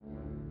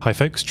Hi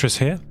folks, Tris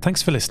here.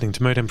 Thanks for listening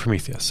to Modem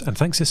Prometheus, and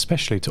thanks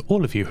especially to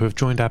all of you who have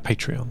joined our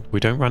Patreon. We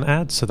don't run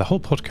ads, so the whole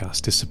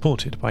podcast is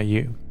supported by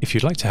you. If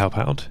you'd like to help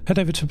out, head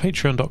over to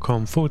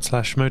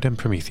patreon.com/Modem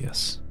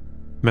Prometheus.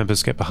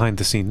 Members get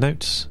behind-the-scene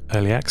notes,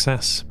 early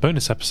access,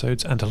 bonus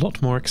episodes, and a lot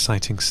more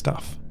exciting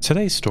stuff.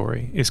 Today's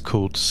story is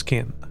called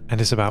Skin, and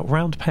is about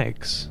round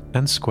pegs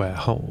and square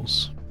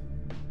holes.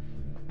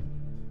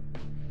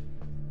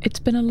 It's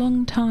been a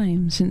long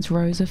time since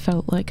Rosa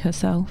felt like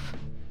herself.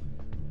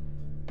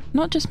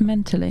 Not just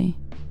mentally,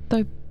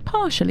 though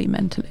partially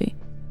mentally.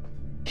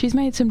 She's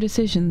made some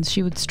decisions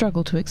she would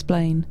struggle to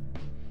explain,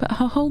 but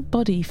her whole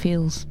body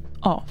feels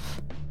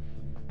off.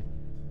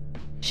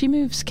 She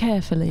moves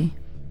carefully,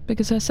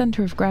 because her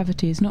centre of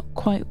gravity is not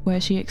quite where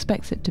she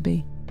expects it to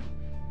be.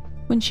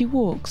 When she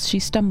walks, she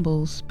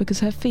stumbles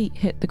because her feet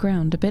hit the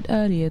ground a bit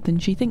earlier than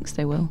she thinks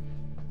they will.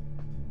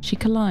 She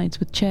collides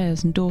with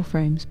chairs and door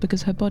frames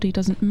because her body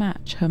doesn't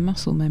match her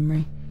muscle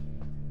memory.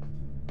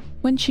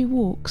 When she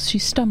walks, she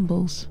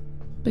stumbles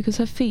because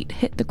her feet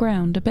hit the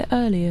ground a bit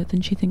earlier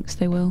than she thinks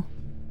they will.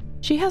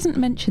 She hasn't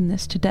mentioned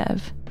this to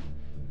Dev.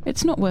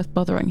 It's not worth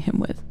bothering him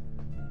with.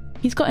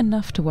 He's got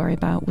enough to worry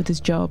about with his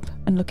job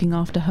and looking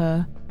after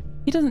her.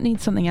 He doesn't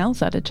need something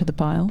else added to the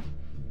pile.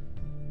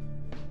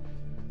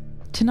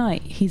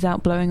 Tonight, he's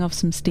out blowing off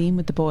some steam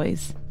with the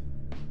boys.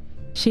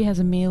 She has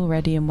a meal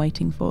ready and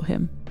waiting for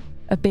him,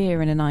 a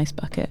beer in an ice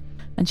bucket,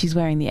 and she's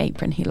wearing the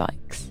apron he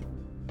likes.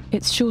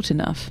 It's short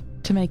enough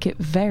to make it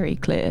very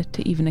clear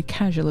to even a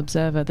casual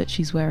observer that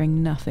she's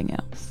wearing nothing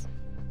else.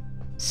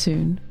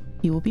 Soon,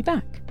 he will be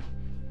back.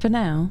 For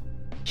now,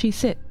 she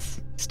sits,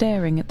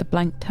 staring at the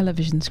blank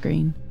television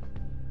screen,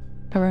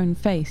 her own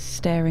face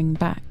staring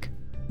back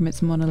from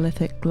its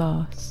monolithic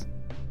glass.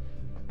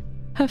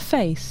 Her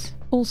face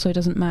also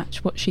doesn't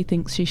match what she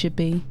thinks she should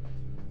be.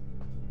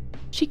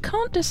 She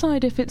can't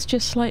decide if it's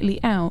just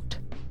slightly out,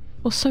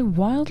 or so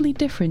wildly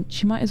different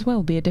she might as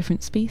well be a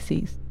different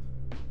species.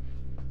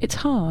 It's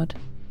hard,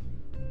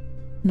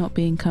 not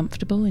being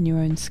comfortable in your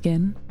own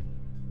skin.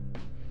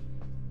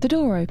 The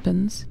door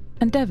opens,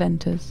 and Dev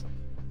enters.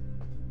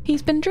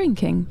 He's been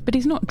drinking, but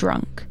he's not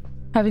drunk,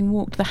 having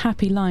walked the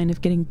happy line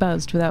of getting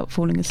buzzed without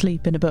falling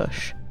asleep in a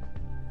bush.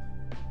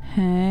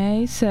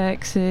 "Hey,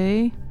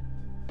 sexy,"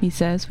 he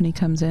says when he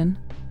comes in.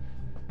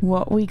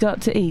 "What we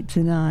got to eat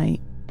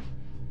tonight?"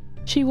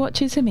 She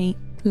watches him eat,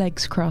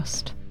 legs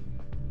crossed.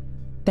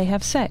 They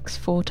have sex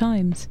 4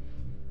 times.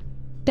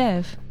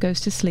 Dev goes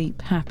to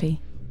sleep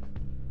happy.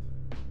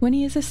 When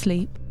he is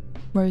asleep,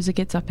 Rosa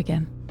gets up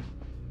again.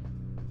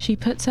 She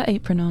puts her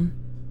apron on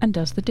and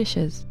does the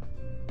dishes.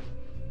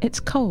 It's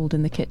cold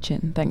in the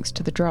kitchen thanks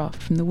to the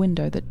draft from the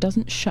window that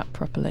doesn't shut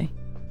properly.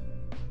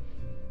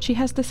 She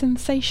has the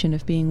sensation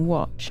of being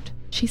watched.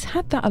 She's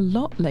had that a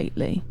lot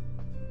lately.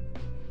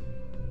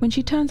 When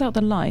she turns out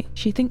the light,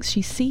 she thinks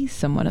she sees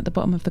someone at the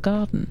bottom of the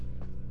garden.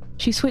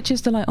 She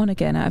switches the light on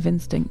again out of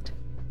instinct,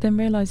 then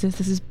realises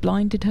this has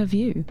blinded her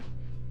view.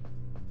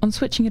 On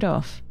switching it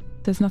off,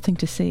 there's nothing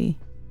to see.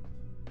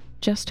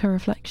 Just her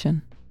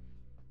reflection.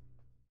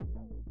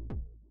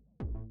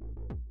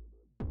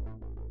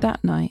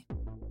 That night,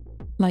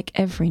 like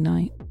every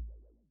night,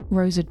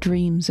 Rosa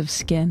dreams of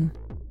Skin.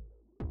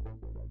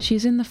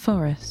 She's in the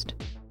forest.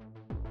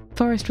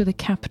 Forest with a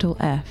capital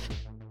F,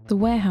 the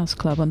warehouse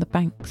club on the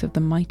banks of the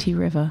mighty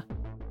river.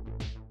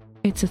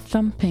 It's a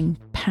thumping,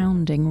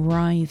 pounding,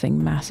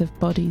 writhing mass of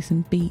bodies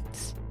and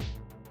beats.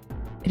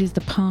 It is the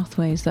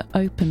pathways that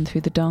open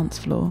through the dance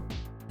floor,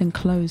 then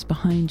close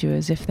behind you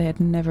as if they had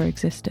never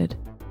existed.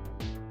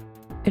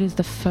 It is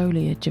the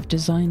foliage of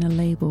designer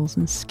labels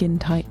and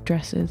skin-tight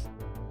dresses.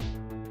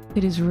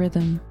 It is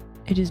rhythm,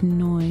 it is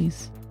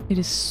noise, it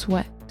is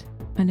sweat,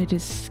 and it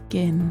is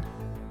skin.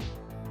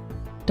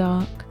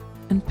 Dark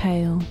and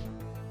pale,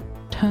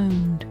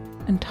 toned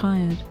and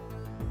tired,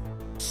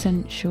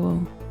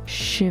 sensual,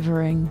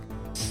 shivering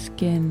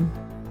skin.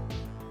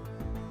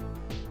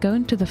 Go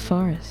into the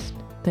forest,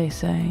 they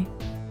say,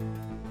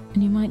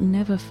 and you might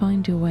never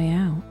find your way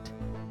out.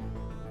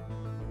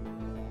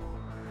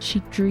 She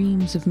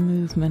dreams of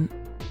movement.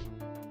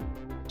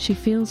 She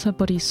feels her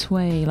body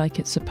sway like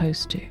it's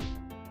supposed to,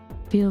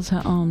 feels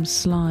her arms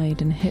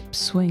slide and hips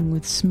swing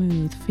with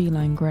smooth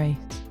feline grace.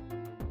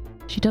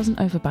 She doesn't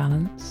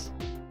overbalance.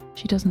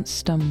 She doesn't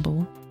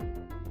stumble.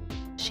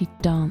 She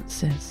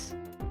dances.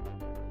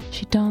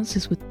 She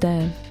dances with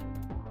Dev,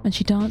 and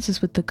she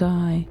dances with the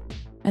guy,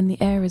 and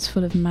the air is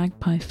full of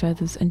magpie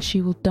feathers, and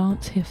she will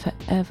dance here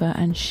forever,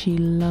 and she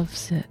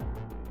loves it.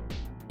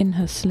 In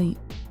her sleep,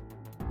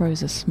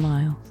 Rosa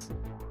smiles.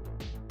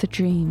 The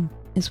dream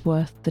is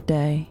worth the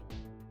day.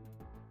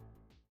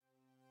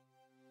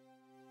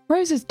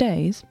 Rosa's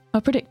days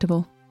are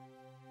predictable.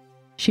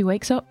 She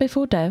wakes up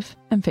before Dev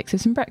and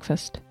fixes some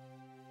breakfast.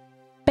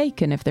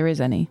 Bacon if there is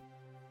any.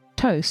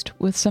 Toast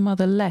with some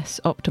other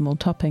less optimal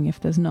topping if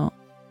there's not.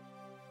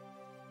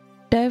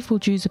 Dev will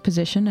choose a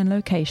position and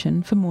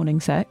location for morning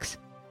sex,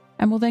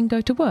 and will then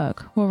go to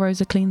work while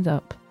Rosa cleans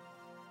up.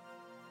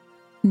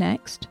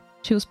 Next,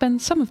 she will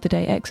spend some of the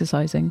day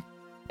exercising.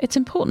 It's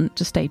important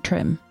to stay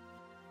trim.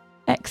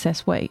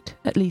 Excess weight,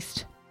 at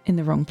least in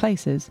the wrong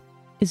places,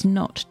 is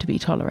not to be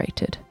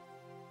tolerated.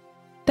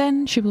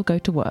 Then she will go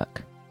to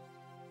work.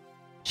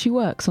 She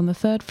works on the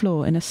 3rd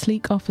floor in a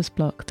sleek office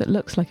block that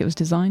looks like it was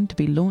designed to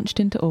be launched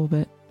into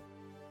orbit.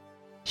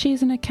 She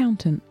is an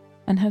accountant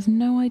and has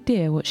no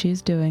idea what she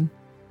is doing.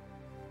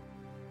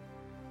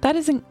 That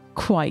isn't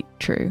quite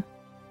true.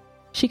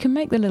 She can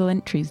make the little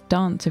entries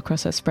dance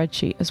across her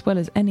spreadsheet as well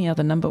as any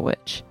other number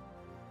witch,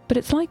 but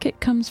it's like it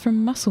comes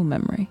from muscle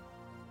memory.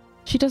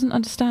 She doesn't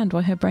understand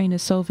why her brain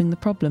is solving the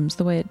problems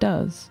the way it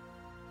does.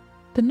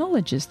 The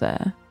knowledge is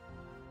there,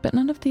 but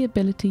none of the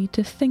ability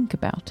to think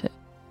about it.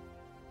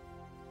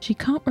 She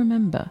can't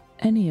remember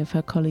any of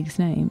her colleagues'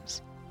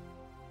 names.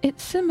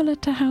 It's similar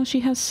to how she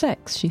has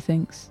sex, she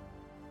thinks.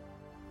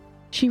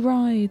 She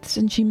writhes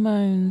and she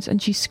moans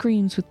and she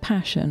screams with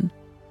passion,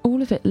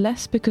 all of it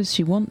less because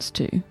she wants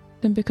to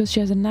than because she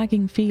has a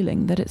nagging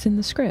feeling that it's in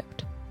the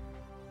script.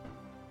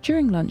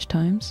 During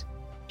lunchtimes,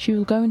 she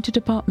will go into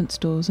department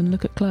stores and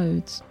look at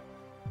clothes.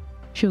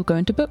 She'll go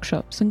into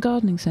bookshops and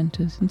gardening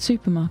centres and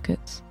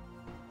supermarkets.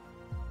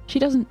 She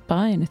doesn't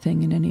buy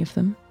anything in any of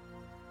them.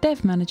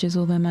 Dev manages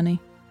all their money.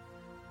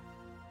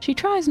 She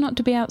tries not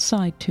to be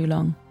outside too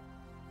long.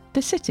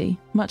 The city,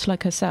 much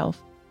like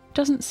herself,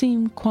 doesn't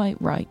seem quite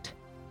right.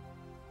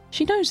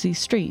 She knows these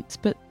streets,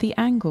 but the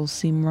angles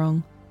seem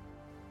wrong.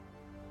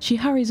 She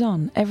hurries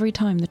on every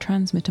time the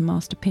transmitter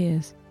mast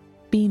appears,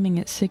 beaming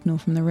its signal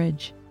from the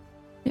ridge.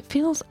 It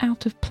feels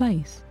out of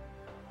place,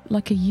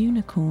 like a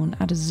unicorn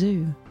at a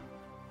zoo.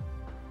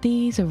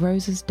 These are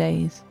Rosa's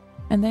days,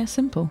 and they're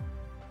simple.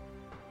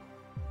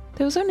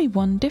 There was only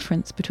one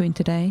difference between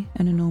today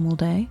and a normal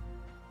day.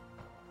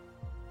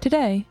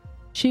 Today,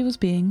 she was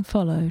being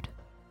followed.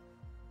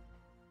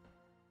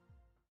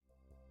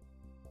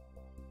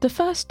 The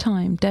first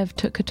time Dev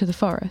took her to the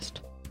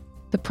forest,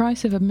 the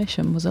price of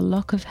admission was a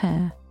lock of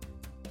hair.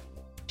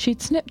 She'd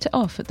snipped it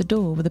off at the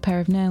door with a pair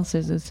of nail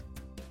scissors,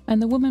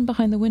 and the woman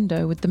behind the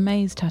window with the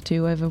maze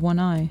tattoo over one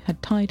eye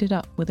had tied it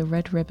up with a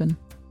red ribbon.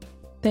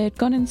 They had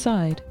gone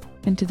inside,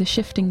 into the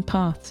shifting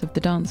paths of the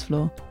dance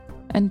floor,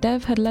 and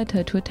Dev had led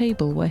her to a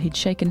table where he'd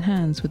shaken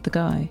hands with the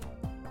guy.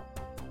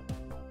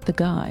 The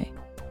guy.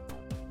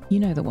 You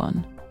know the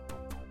one.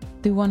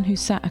 The one who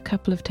sat a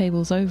couple of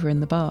tables over in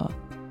the bar,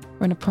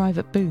 or in a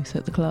private booth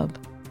at the club.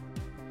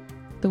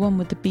 The one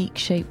with the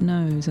beak-shaped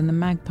nose and the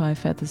magpie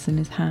feathers in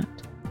his hat.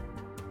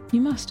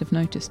 You must have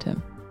noticed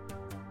him.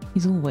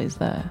 He's always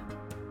there.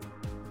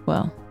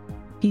 Well,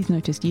 he's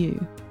noticed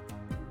you.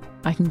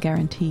 I can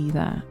guarantee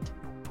that.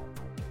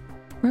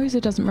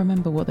 Rosa doesn't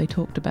remember what they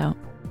talked about.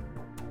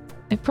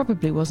 It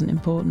probably wasn't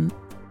important.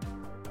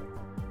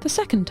 The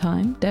second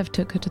time Dev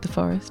took her to the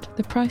forest,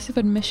 the price of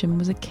admission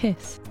was a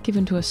kiss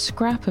given to a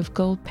scrap of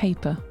gold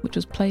paper which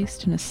was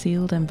placed in a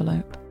sealed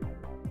envelope.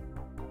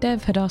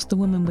 Dev had asked the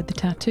woman with the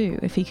tattoo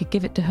if he could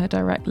give it to her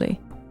directly,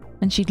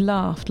 and she'd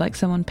laughed like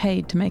someone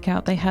paid to make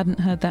out they hadn't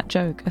heard that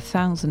joke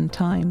 1,000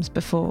 times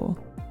before.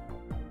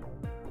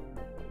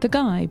 The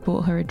guy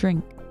bought her a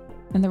drink,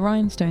 and the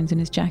rhinestones in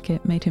his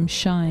jacket made him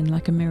shine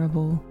like a mirror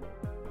ball.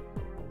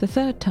 The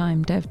third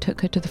time Dev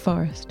took her to the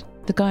forest,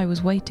 the guy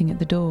was waiting at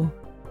the door,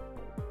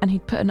 and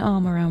he'd put an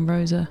arm around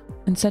Rosa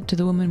and said to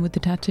the woman with the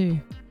tattoo,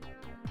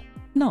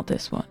 "Not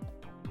this one.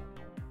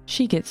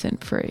 She gets in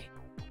free."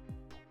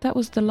 That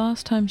was the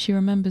last time she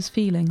remembers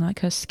feeling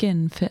like her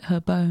skin fit her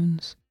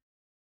bones.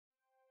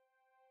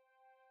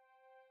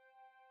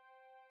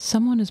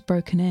 Someone has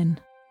broken in.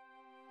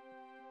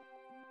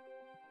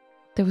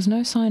 There was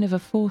no sign of a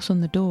force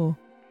on the door,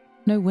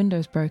 no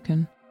windows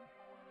broken.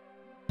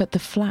 But the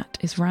flat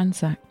is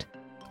ransacked.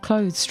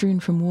 Clothes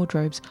strewn from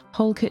wardrobes,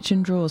 whole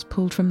kitchen drawers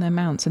pulled from their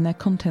mounts and their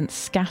contents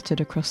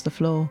scattered across the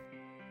floor.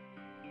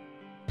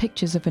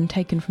 Pictures have been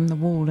taken from the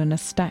wall and are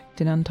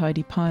stacked in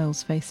untidy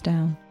piles face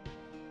down.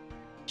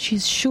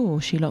 She's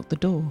sure she locked the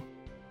door.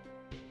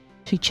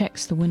 She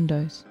checks the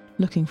windows,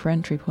 looking for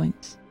entry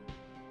points.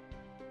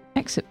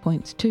 Exit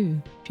points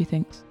too, she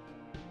thinks.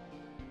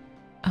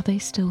 Are they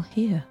still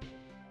here?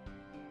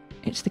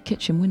 It's the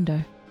kitchen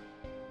window.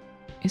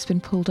 It's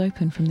been pulled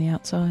open from the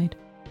outside.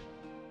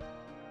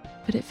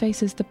 But it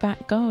faces the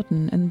back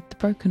garden and the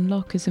broken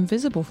lock is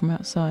invisible from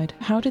outside.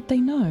 How did they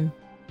know?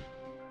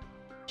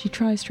 She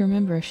tries to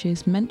remember if she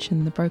has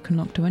mentioned the broken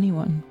lock to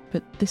anyone,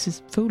 but this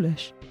is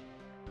foolish.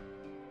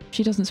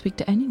 She doesn't speak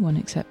to anyone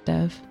except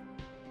Dev.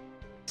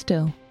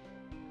 Still,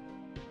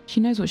 she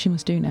knows what she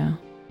must do now.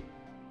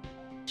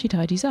 She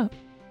tidies up.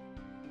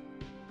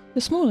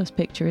 The smallest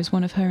picture is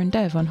one of her and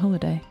Dev on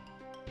holiday.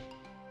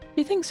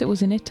 She thinks it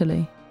was in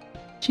Italy.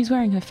 She's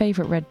wearing her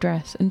favourite red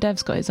dress and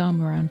Dev's got his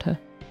arm around her.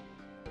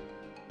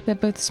 They're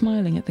both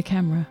smiling at the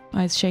camera,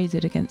 eyes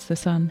shaded against the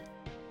sun.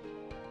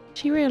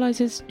 She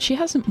realises she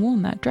hasn't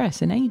worn that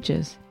dress in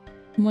ages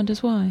and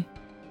wonders why.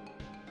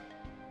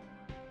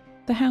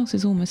 The house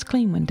is almost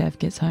clean when Dev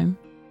gets home,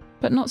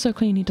 but not so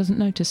clean he doesn't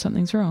notice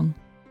something's wrong.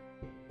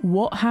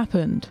 What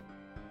happened?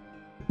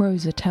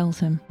 Rosa tells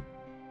him.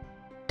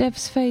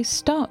 Dev's face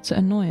starts at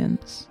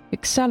annoyance,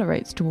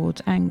 accelerates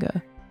towards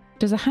anger,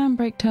 does a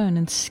handbrake turn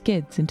and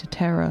skids into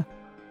terror.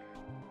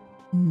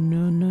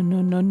 No, no,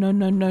 no, no, no,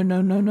 no, no,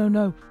 no, no, no,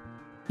 no.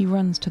 He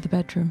runs to the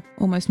bedroom,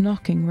 almost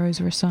knocking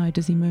Rosa aside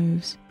as he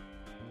moves.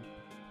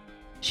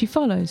 She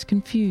follows,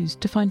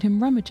 confused, to find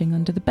him rummaging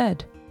under the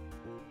bed.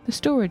 The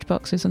storage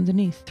boxes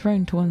underneath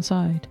thrown to one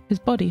side, his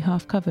body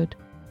half covered.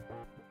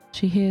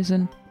 She hears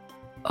an,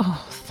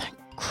 "Oh, thank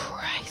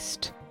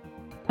Christ,"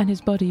 and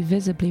his body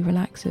visibly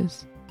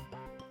relaxes.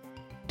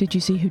 "Did you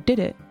see who did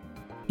it?"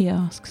 he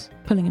asks,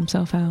 pulling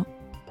himself out.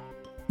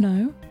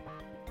 "No."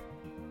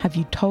 "Have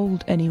you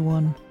told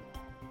anyone?"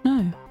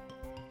 "No."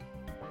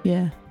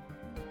 Yeah.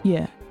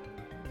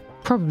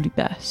 Probably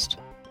best."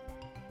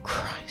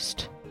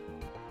 Christ.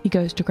 He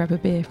goes to grab a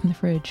beer from the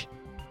fridge.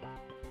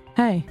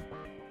 "Hey.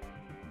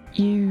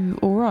 You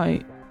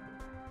alright?"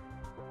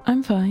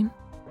 "I'm fine."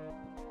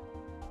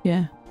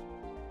 "Yeah.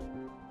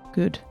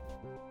 Good.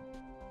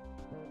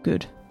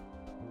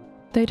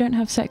 They don't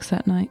have sex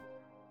that night.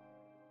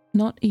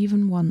 Not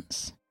even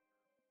once.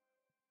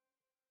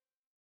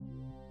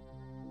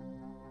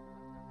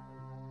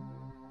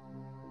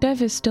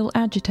 Dev is still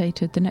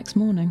agitated the next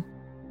morning.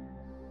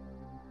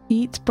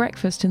 He eats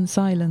breakfast in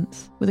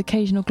silence, with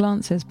occasional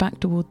glances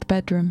back toward the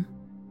bedroom.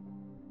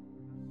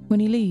 When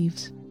he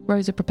leaves,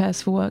 Rosa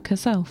prepares for work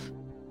herself.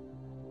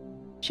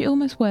 She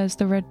almost wears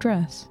the red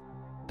dress,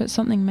 but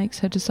something makes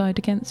her decide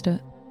against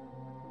it.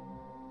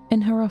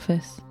 In her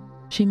office,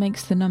 she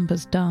makes the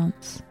numbers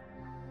dance.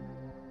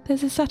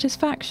 There's a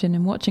satisfaction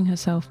in watching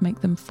herself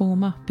make them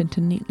form up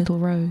into neat little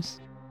rows.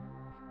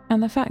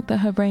 And the fact that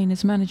her brain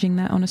is managing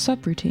that on a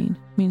subroutine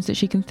means that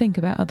she can think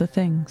about other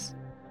things.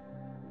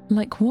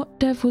 Like what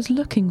Dev was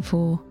looking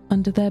for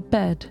under their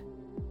bed.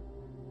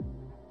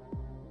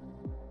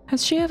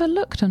 Has she ever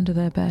looked under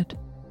their bed?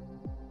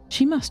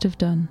 She must have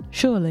done,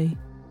 surely,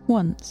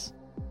 once.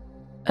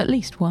 At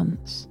least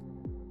once.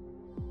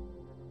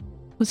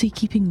 Was he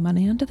keeping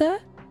money under there?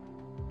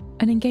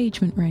 An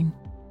engagement ring?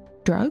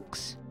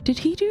 Drugs? Did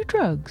he do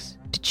drugs?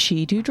 Did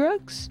she do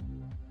drugs?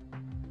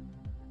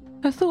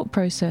 Her thought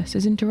process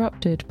is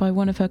interrupted by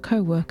one of her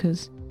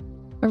co-workers,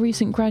 a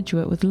recent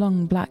graduate with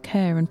long black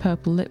hair and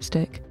purple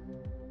lipstick.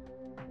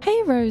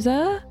 "Hey,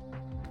 Rosa!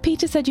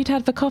 Peter said you'd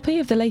have a copy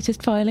of the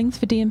latest filings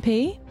for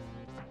D&P?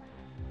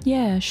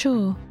 "Yeah,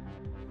 sure.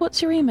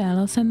 What's your email?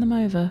 I'll send them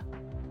over."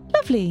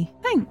 "Lovely,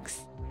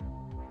 thanks."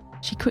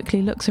 She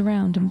quickly looks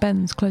around and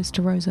bends close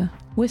to Rosa,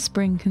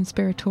 whispering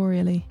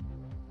conspiratorially.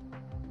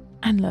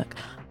 "And look,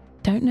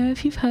 don't know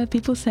if you've heard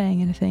people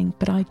saying anything,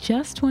 but I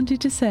just wanted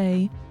to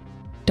say,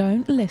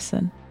 don't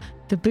listen.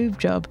 The boob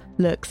job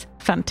looks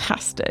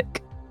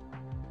fantastic."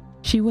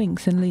 She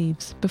winks and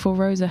leaves before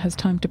Rosa has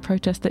time to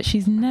protest that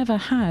she's never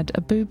had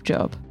a boob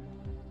job.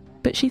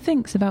 But she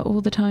thinks about all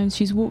the times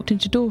she's walked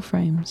into door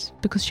frames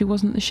because she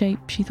wasn't the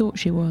shape she thought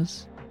she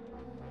was.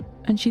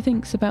 And she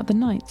thinks about the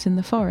nights in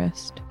the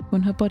forest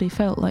when her body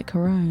felt like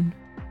her own.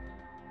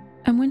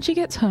 And when she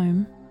gets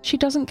home, she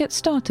doesn't get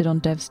started on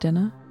Dev's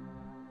dinner.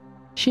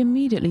 She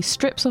immediately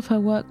strips off her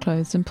work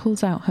clothes and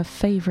pulls out her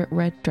favourite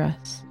red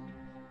dress.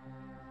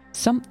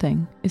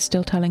 Something is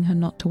still telling her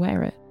not to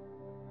wear it.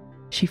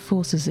 She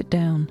forces it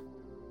down.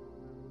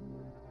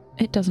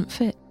 It doesn't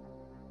fit.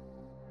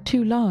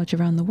 Too large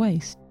around the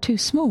waist, too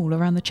small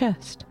around the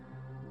chest.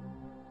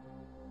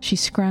 She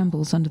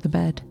scrambles under the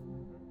bed.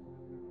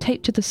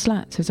 Taped to the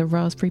slats is a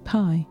Raspberry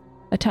Pi,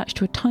 attached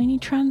to a tiny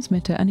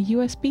transmitter and a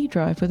USB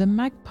drive with a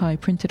magpie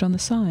printed on the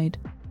side.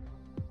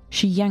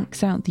 She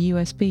yanks out the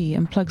USB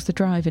and plugs the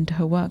drive into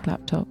her work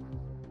laptop.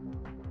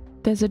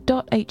 There's a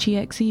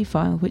 .hexe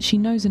file which she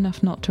knows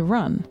enough not to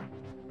run,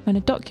 and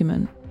a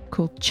document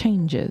called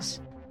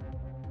Changes.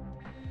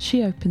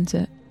 She opens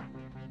it.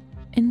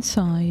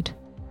 Inside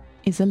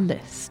is a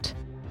list.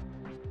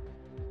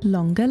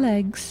 Longer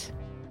legs,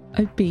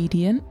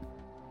 obedient,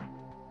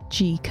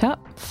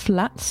 G-cup,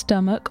 flat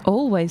stomach,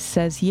 always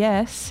says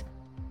yes,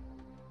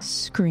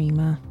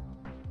 screamer.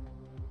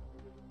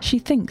 She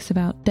thinks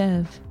about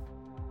Dev,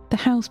 the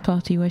house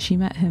party where she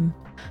met him,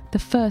 the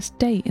first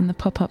date in the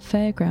pop-up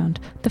fairground,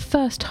 the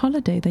first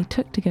holiday they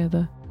took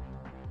together.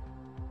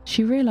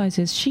 She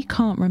realises she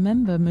can't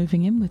remember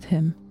moving in with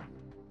him.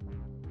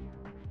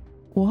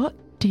 What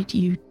did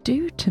you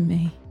do to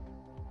me?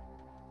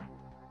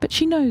 But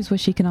she knows where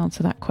she can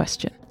answer that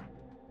question.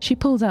 She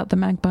pulls out the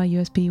Magpie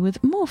USB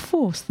with more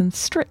force than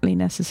strictly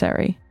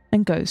necessary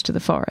and goes to the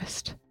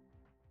forest.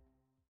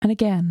 And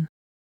again,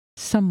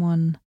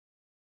 someone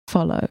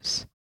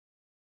follows.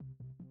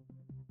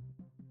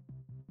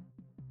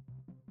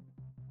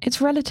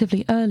 It's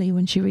relatively early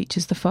when she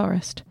reaches the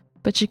forest,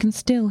 but she can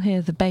still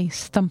hear the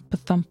bass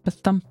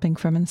thumping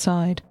from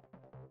inside.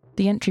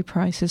 The entry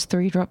price is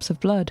 3 drops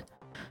of blood,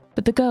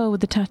 but the girl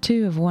with the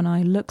tattoo of one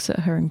eye looks at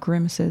her and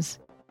grimaces.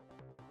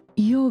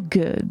 "You're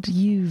good,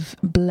 you've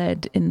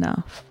bled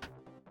enough.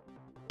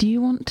 Do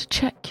you want to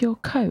check your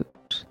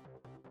coat?"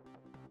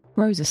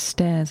 Rosa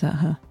stares at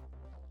her.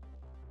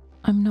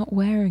 "I'm not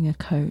wearing a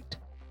coat."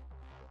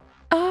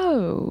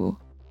 "Oh!"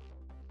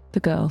 The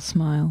girl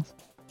smiles.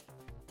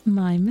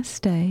 "My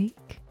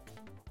mistake."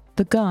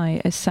 The guy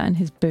is sat in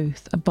his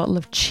booth, a bottle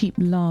of cheap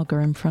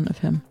lager in front of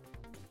him.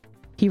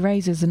 He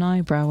raises an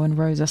eyebrow when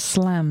Rosa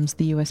slams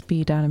the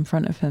USB down in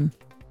front of him,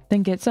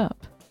 then gets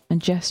up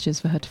and gestures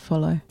for her to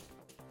follow.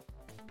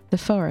 The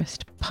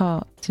forest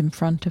parts in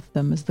front of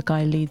them as the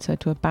guy leads her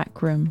to a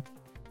back room,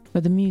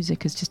 where the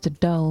music is just a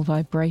dull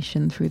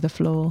vibration through the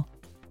floor.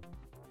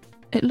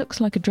 It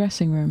looks like a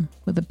dressing room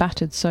with a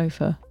battered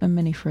sofa, a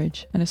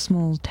mini-fridge, and a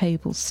small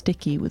table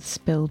sticky with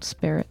spilled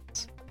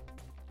spirits.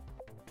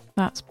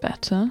 "That's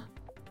better,"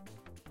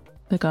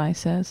 the guy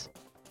says.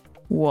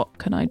 "What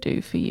can I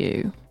do for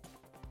you?"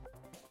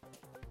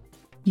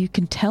 "You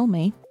can tell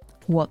me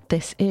what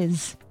this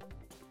is."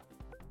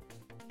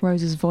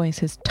 Rosa's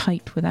voice is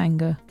tight with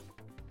anger.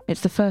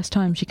 It's the first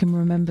time she can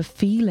remember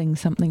feeling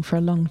something for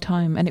a long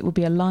time, and it would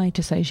be a lie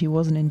to say she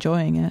wasn't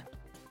enjoying it.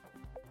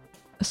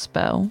 "A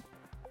spell,"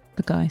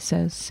 the guy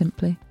says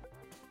simply.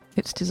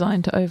 "It's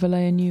designed to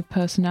overlay a new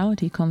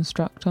personality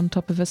construct on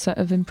top of a set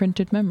of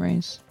imprinted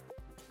memories.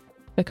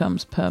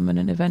 Becomes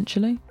permanent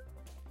eventually,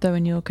 though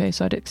in your case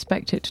I'd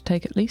expect it to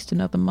take at least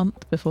another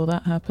month before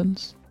that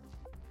happens."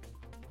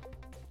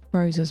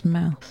 Rosa's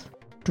mouth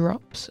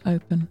drops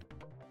open.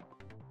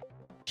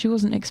 She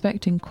wasn't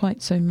expecting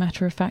quite so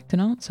matter-of-fact an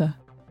answer.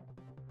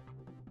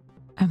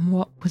 "And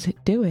what was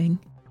it doing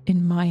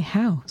in my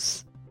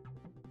house?"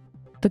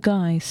 The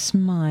guy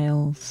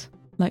smiles,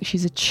 like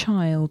she's a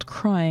child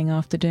crying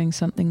after doing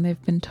something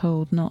they've been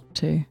told not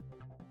to.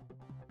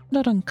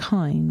 Not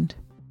unkind,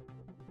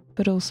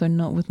 but also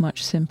not with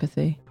much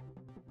sympathy.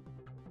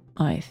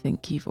 "I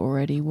think you've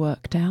already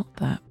worked out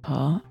that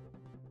part."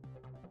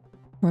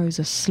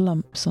 Rosa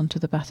slumps onto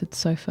the battered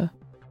sofa.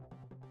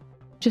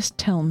 "Just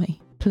tell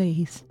me,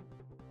 please.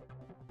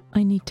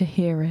 I need to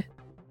hear it."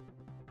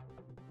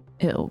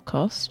 "It'll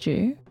cost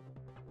you."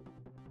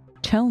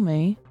 "Tell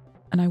me,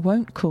 and I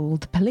won't call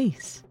the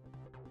police."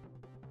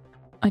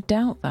 "I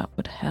doubt that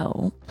would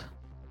help,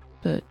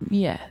 but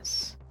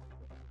yes.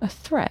 A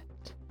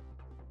threat.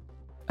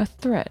 A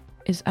threat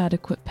is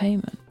adequate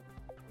payment."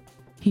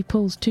 He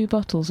pulls 2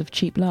 bottles of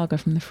cheap lager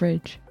from the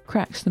fridge,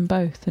 cracks them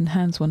both, and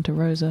hands one to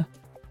Rosa.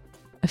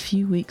 "A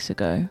few weeks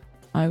ago,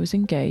 I was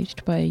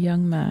engaged by a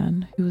young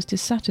man who was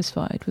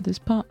dissatisfied with his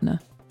partner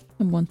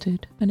and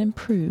wanted an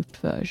improved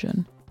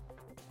version."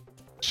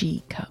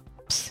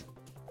 "G-cups,"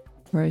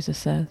 Rosa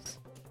says,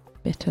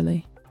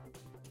 bitterly.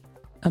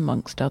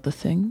 "Amongst other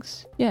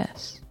things,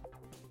 yes.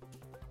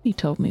 He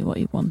told me what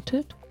he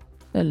wanted,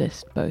 a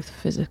list both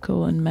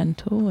physical and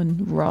mental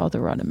and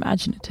rather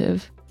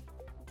unimaginative.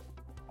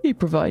 He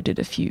provided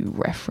a few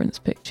reference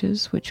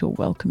pictures which you're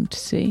welcome to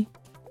see.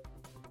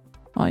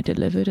 I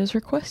delivered as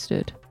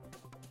requested."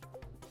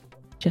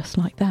 "Just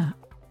like that?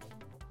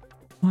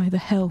 Why the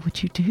hell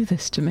would you do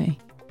this to me?"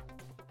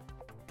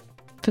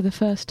 For the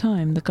first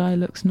time, the guy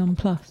looks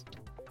nonplussed.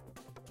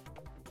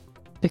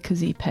 "Because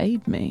he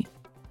paid me.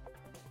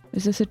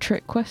 Is this a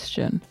trick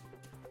question?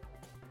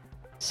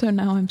 So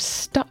now I'm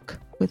stuck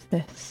with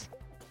this."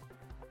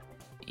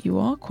 "You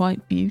are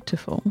quite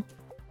beautiful."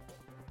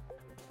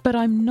 "But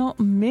I'm not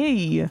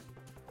me!"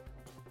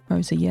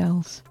 Rosa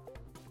yells.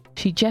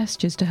 She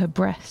gestures to her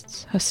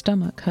breasts, her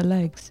stomach, her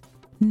legs.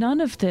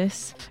 "None of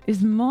this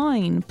is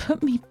mine.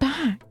 Put me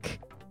back."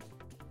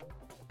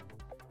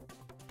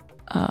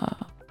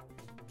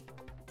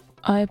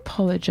 I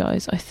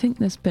apologize. I think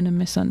there's been a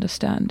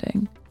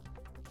misunderstanding.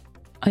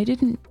 I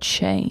didn't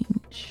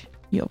change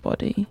your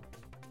body.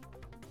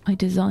 I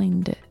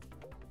designed it."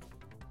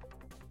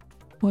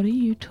 "What are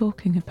you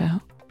talking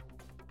about?"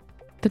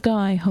 The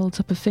guy holds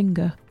up a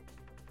finger.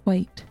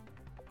 "Wait."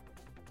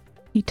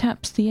 He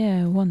taps the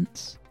air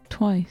once,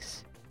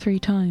 twice, 3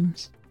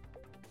 times.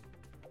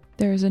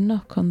 There is a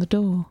knock on the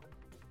door,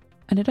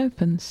 and it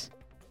opens.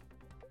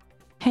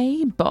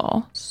 "Hey,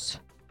 boss,"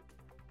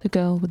 the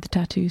girl with the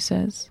tattoo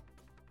says.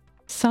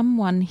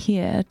 "Someone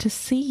here to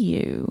see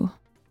you."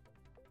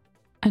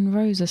 And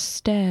Rosa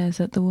stares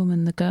at the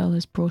woman the girl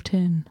has brought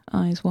in,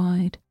 eyes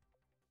wide.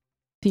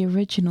 The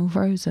original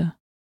Rosa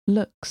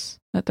looks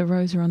at the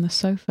Rosa on the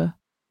sofa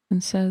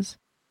and says,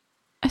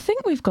 "I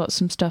think we've got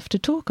some stuff to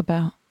talk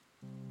about."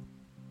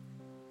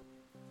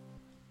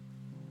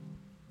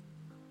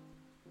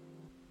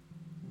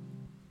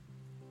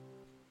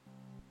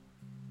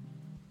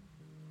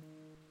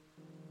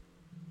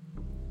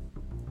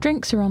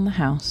 Drinks are on the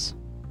house.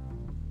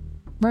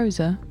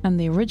 Rosa and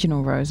the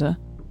original Rosa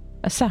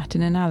are sat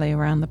in an alley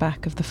around the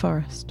back of the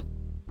forest.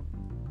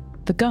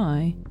 The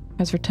guy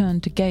has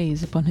returned to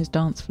gaze upon his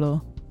dance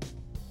floor.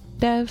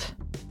 Dev,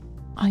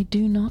 I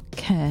do not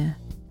care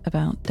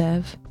about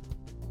Dev.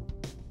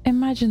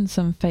 Imagine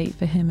some fate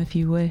for him if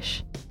you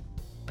wish,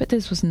 but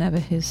this was never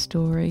his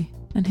story,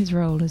 and his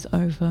role is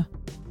over.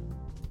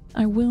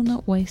 I will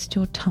not waste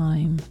your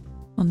time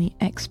on the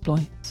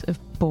exploits of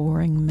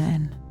boring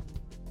men.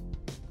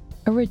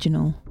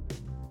 Original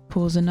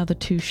pours another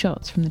 2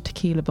 shots from the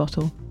tequila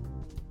bottle.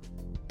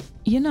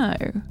 "You know,"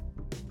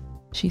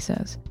 she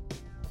says,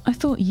 "I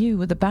thought you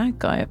were the bad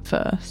guy at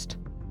first."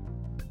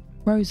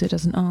 Rosa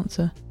doesn't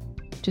answer,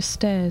 just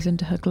stares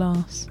into her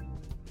glass.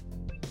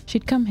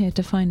 She'd come here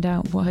to find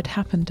out what had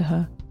happened to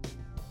her,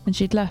 and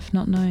she'd left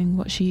not knowing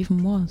what she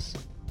even was.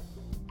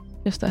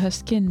 just that her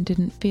skin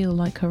didn't feel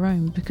like her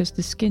own because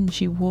the skin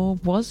she wore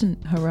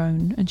wasn't her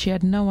own and she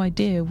had no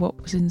idea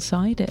what was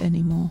inside it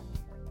anymore.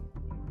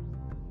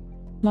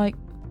 Like,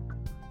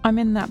 I'm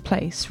in that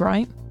place,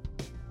 right?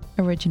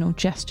 Original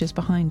gestures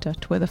behind her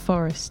to where the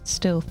forest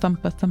still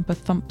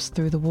thumps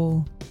through the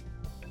wall.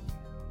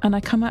 And I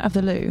come out of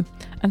the loo,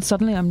 and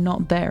suddenly I'm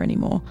not there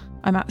anymore.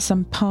 I'm at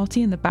some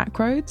party in the back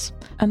roads,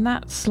 and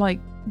that's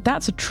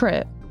a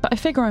trip, but I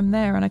figure I'm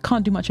there and I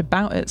can't do much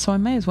about it, so I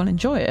may as well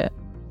enjoy it.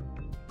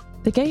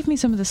 They gave me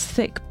some of this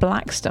thick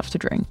black stuff to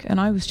drink, and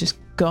I was just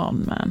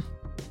gone, man.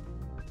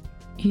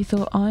 He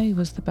thought I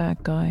was the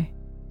bad guy,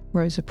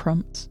 Rosa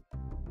prompts.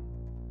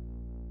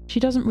 She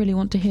doesn't really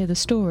want to hear the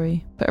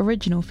story, but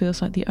Original feels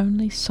like the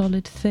only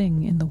solid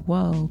thing in the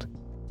world,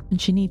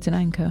 and she needs an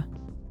anchor.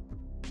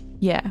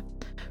 Yeah,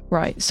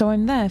 right, so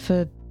I'm there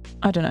for,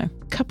 I don't know,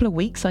 a couple of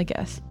weeks, I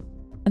guess.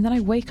 And then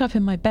I wake up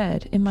in my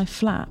bed, in my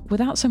flat,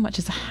 without so much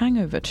as a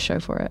hangover to show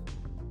for it.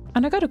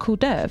 And I go to call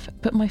Dev,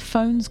 but my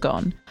phone's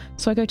gone,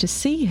 so I go to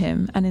see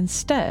him, and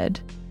instead,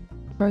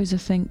 Rosa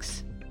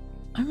thinks,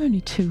 I'm only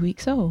 2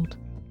 weeks old.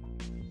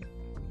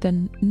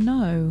 Then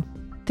no,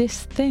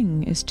 this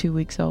thing is 2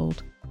 weeks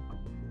old.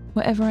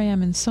 Whatever I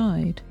am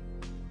inside,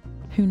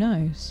 who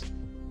knows?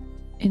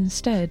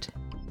 Instead,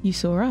 you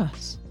saw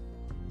us.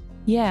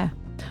 Yeah,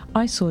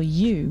 I saw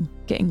you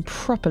getting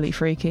properly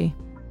freaky.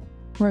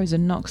 Rosa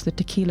knocks the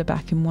tequila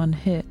back in one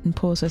hit and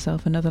pours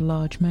herself another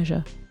large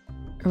measure.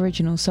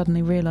 Original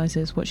suddenly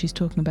realises what she's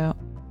talking about.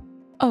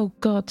 Oh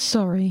God,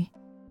 sorry.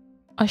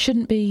 I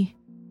shouldn't be...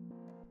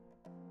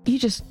 You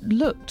just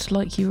looked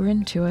like you were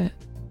into it.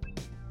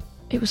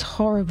 It was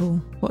horrible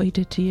what he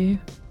did to you.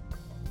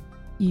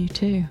 You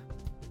too.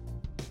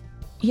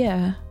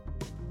 Yeah.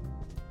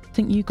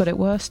 Think you got it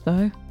worse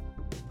though.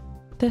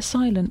 They're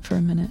silent for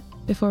a minute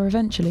before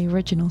eventually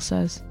Original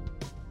says,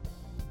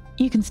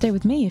 You can stay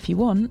with me if you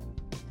want.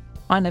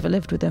 I never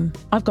lived with him.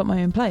 I've got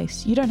my own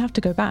place. You don't have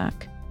to go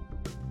back.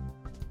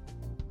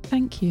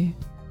 Thank you,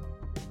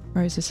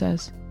 Rosa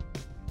says.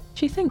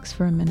 She thinks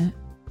for a minute.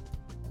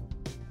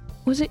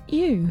 Was it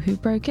you who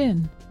broke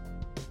in?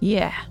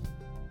 Yeah.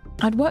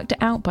 I'd worked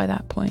it out by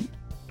that point.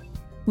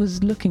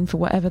 Was looking for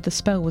whatever the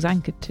spell was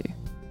anchored to.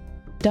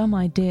 Dumb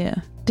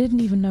idea. Didn't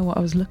even know what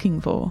I was looking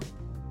for.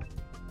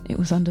 It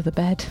was under the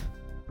bed.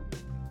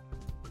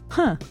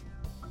 Huh.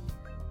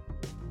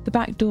 The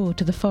back door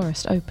to the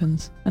forest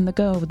opens, and the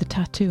girl with the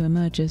tattoo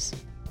emerges.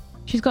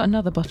 She's got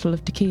another bottle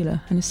of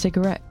tequila and a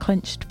cigarette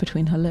clenched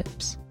between her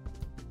lips.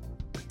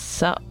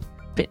 Sup,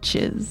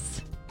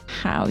 bitches?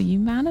 How you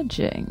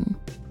managing?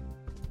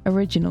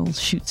 Original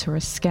shoots her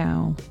a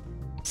scowl.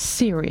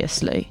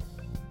 Seriously?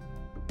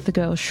 The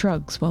girl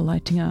shrugs while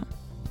lighting up.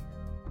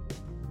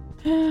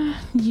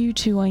 You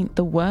two ain't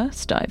the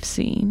worst I've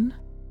seen.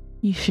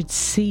 You should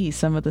see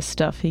some of the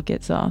stuff he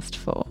gets asked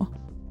for.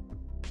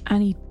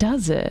 And he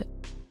does it.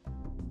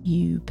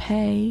 You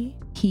pay,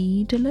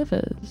 he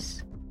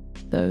delivers.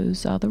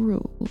 Those are the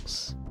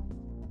rules.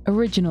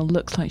 Original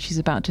looks like she's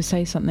about to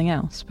say something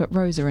else, but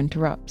Rosa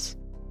interrupts.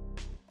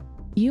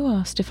 You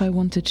asked if I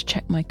wanted to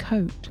check my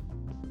coat.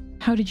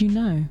 How did you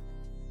know?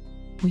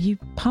 Were you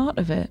part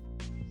of it?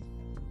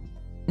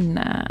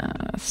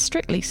 Nah,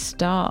 strictly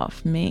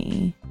staff,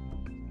 me.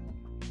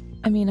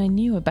 I mean, I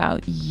knew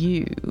about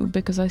you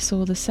because I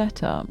saw the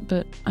setup,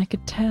 but I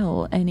could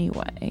tell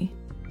anyway.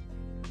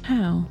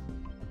 How?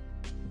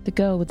 The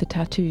girl with the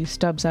tattoo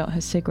stubs out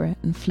her cigarette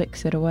and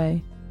flicks it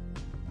away.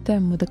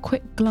 Then, with a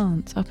quick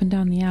glance up and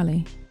down the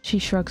alley, she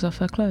shrugs off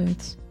her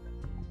clothes.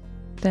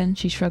 Then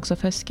she shrugs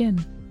off her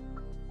skin.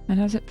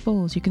 And as it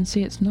falls, you can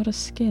see it's not a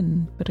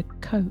skin, but a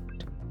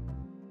coat.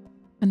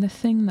 And the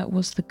thing that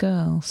was the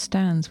girl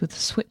stands with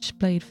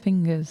switchblade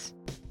fingers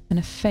and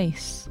a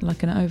face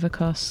like an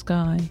overcast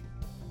sky.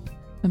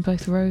 And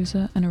both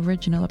Rosa and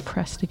Original are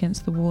pressed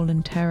against the wall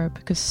in terror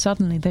because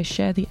suddenly they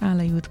share the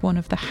alley with one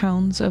of the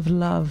hounds of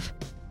love.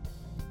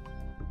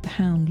 The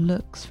hound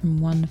looks from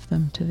one of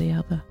them to the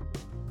other,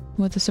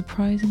 with a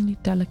surprisingly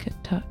delicate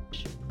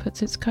touch,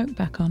 puts its coat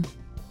back on,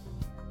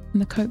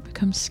 and the coat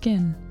becomes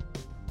skin,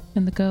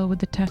 and the girl with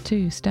the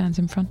tattoo stands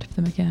in front of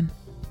them again.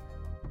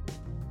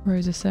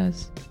 Rosa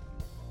says,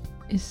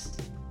 Is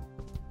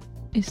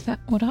that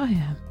what I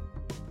am?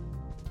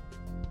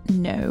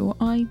 No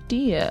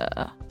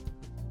idea,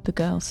 the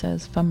girl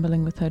says,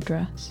 fumbling with her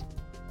dress.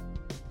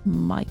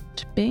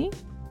 Might be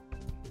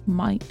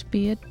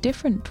a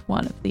different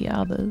one of the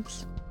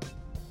others.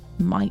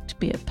 Might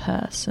be a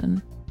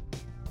person.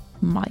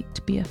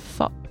 Might be a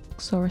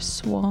fox or a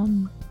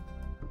swan.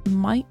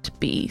 Might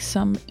be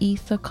some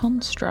ether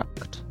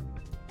construct.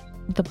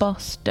 The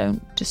boss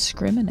don't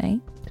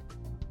discriminate.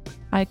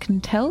 I can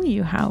tell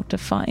you how to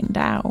find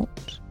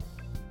out.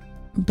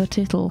 But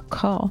it'll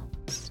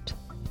cost.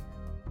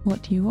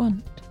 What do you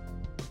want?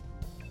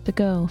 The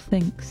girl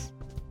thinks.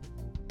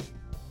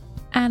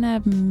 An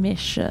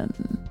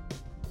admission.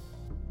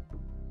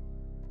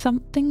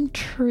 Something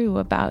true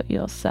about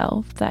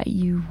yourself that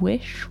you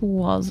wish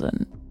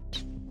wasn't.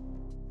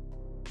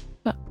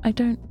 But I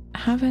don't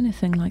have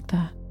anything like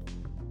that.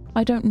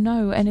 I don't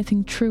know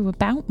anything true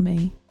about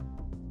me.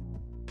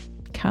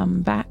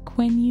 come back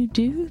when you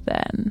do,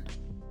 then.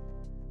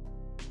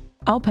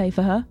 I'll pay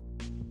for her,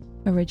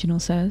 Original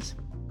says,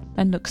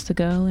 and looks the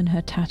girl in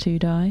her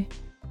tattooed eye.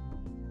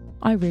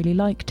 I really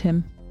liked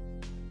him.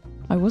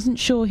 I wasn't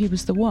sure he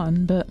was the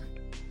one, but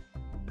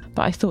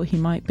I thought he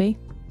might be.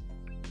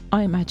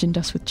 I imagined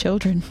us with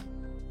children.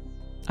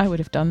 I would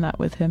have done that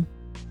with him.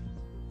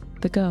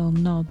 The girl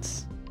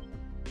nods,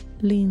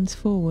 leans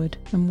forward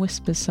and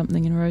whispers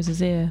something in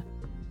Rosa's ear,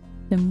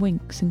 then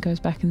winks and goes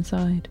back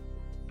inside.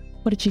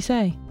 What did she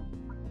say?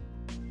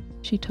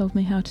 She told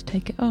me how to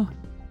take it off.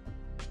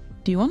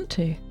 Do you want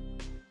to?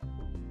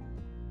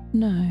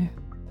 No.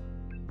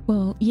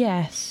 Well,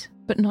 yes,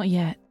 but not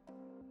yet.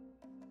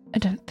 I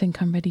don't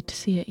think I'm ready to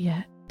see it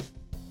yet.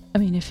 I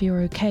mean, if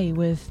you're okay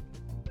with...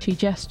 She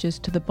gestures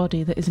to the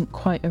body that isn't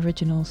quite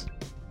Original's.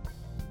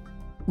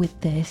 With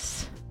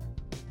this.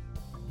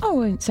 I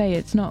won't say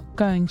it's not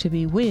going to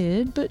be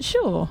weird, but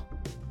sure.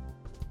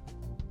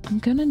 I'm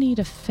gonna need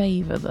a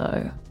favour,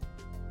 though.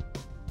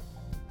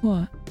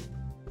 What?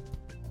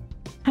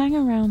 Hang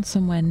around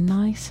somewhere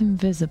nice and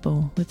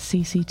visible with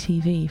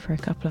CCTV for a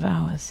couple of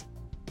hours.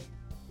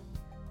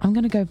 I'm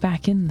gonna go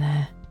back in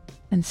there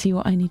and see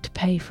what I need to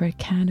pay for a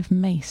can of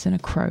mace and a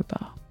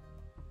crowbar.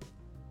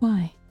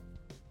 Why?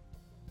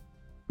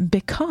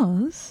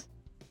 Because,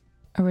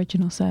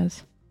 Original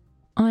says,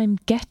 I'm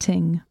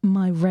getting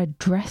my red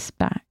dress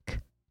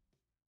back.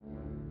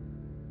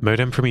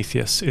 Modem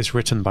Prometheus is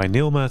written by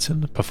Neil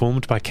Merton,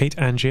 performed by Kate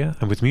Angier,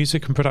 and with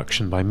music and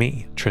production by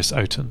me, Tris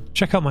Oaten.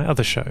 Check out my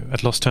other show at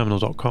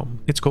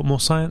lostterminal.com. It's got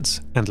more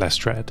science and less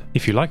dread.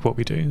 If you like what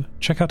we do,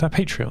 check out our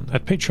Patreon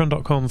at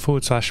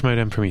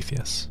patreon.com/Modem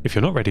Prometheus. If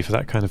you're not ready for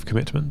that kind of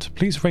commitment,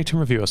 please rate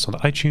and review us on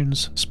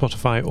iTunes,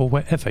 Spotify, or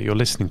wherever you're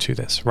listening to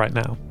this right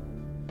now.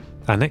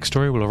 Our next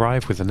story will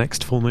arrive with the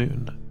next full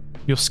moon.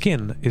 Your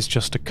skin is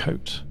just a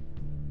coat.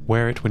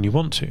 Wear it when you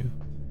want to,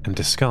 and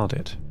discard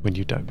it when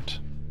you don't.